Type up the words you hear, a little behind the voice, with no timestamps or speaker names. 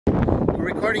I'm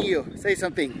recording you. Say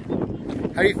something.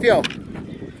 How do you feel?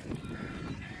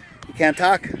 You can't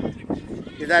talk?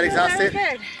 You're that exhausted?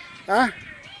 Huh?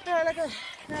 Oh, look at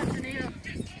that tornado.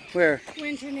 Where?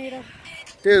 Wind tornado.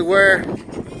 Dude, we're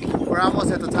almost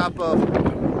at the top of the...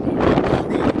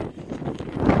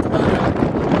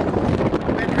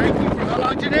 We've been hiking for how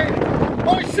long today?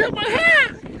 Oh shit, my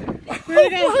hat! My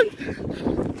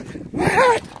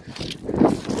hat!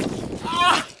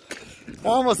 Ah! I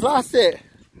almost lost it.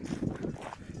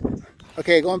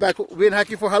 Okay, going back. We've been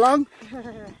hiking for how long?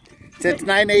 Since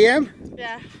 9 a.m.?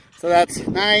 Yeah. So that's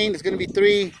 9, it's going to be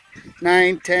 3,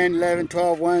 9, 10, 11,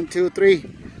 12, 1, 2, 3.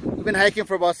 We've been hiking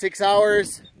for about 6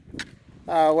 hours.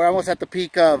 We're almost at the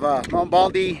peak of Mount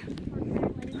Baldy.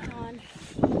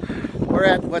 We're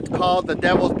at what's called the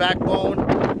Devil's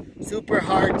Backbone. Super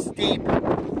hard, steep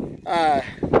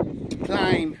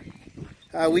climb.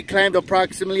 We climbed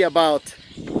approximately about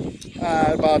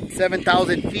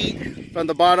 7,000 feet from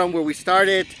the bottom where we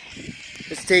started.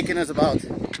 It's taken us about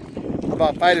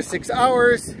 5 to 6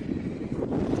 hours.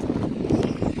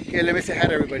 Okay, let me say hi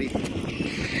to everybody.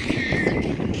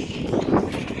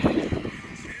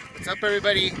 What's up,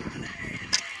 everybody?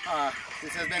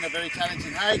 This has been a very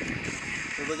challenging hike,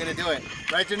 but we're gonna do it.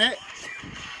 Right, Jeanette?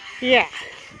 Yeah.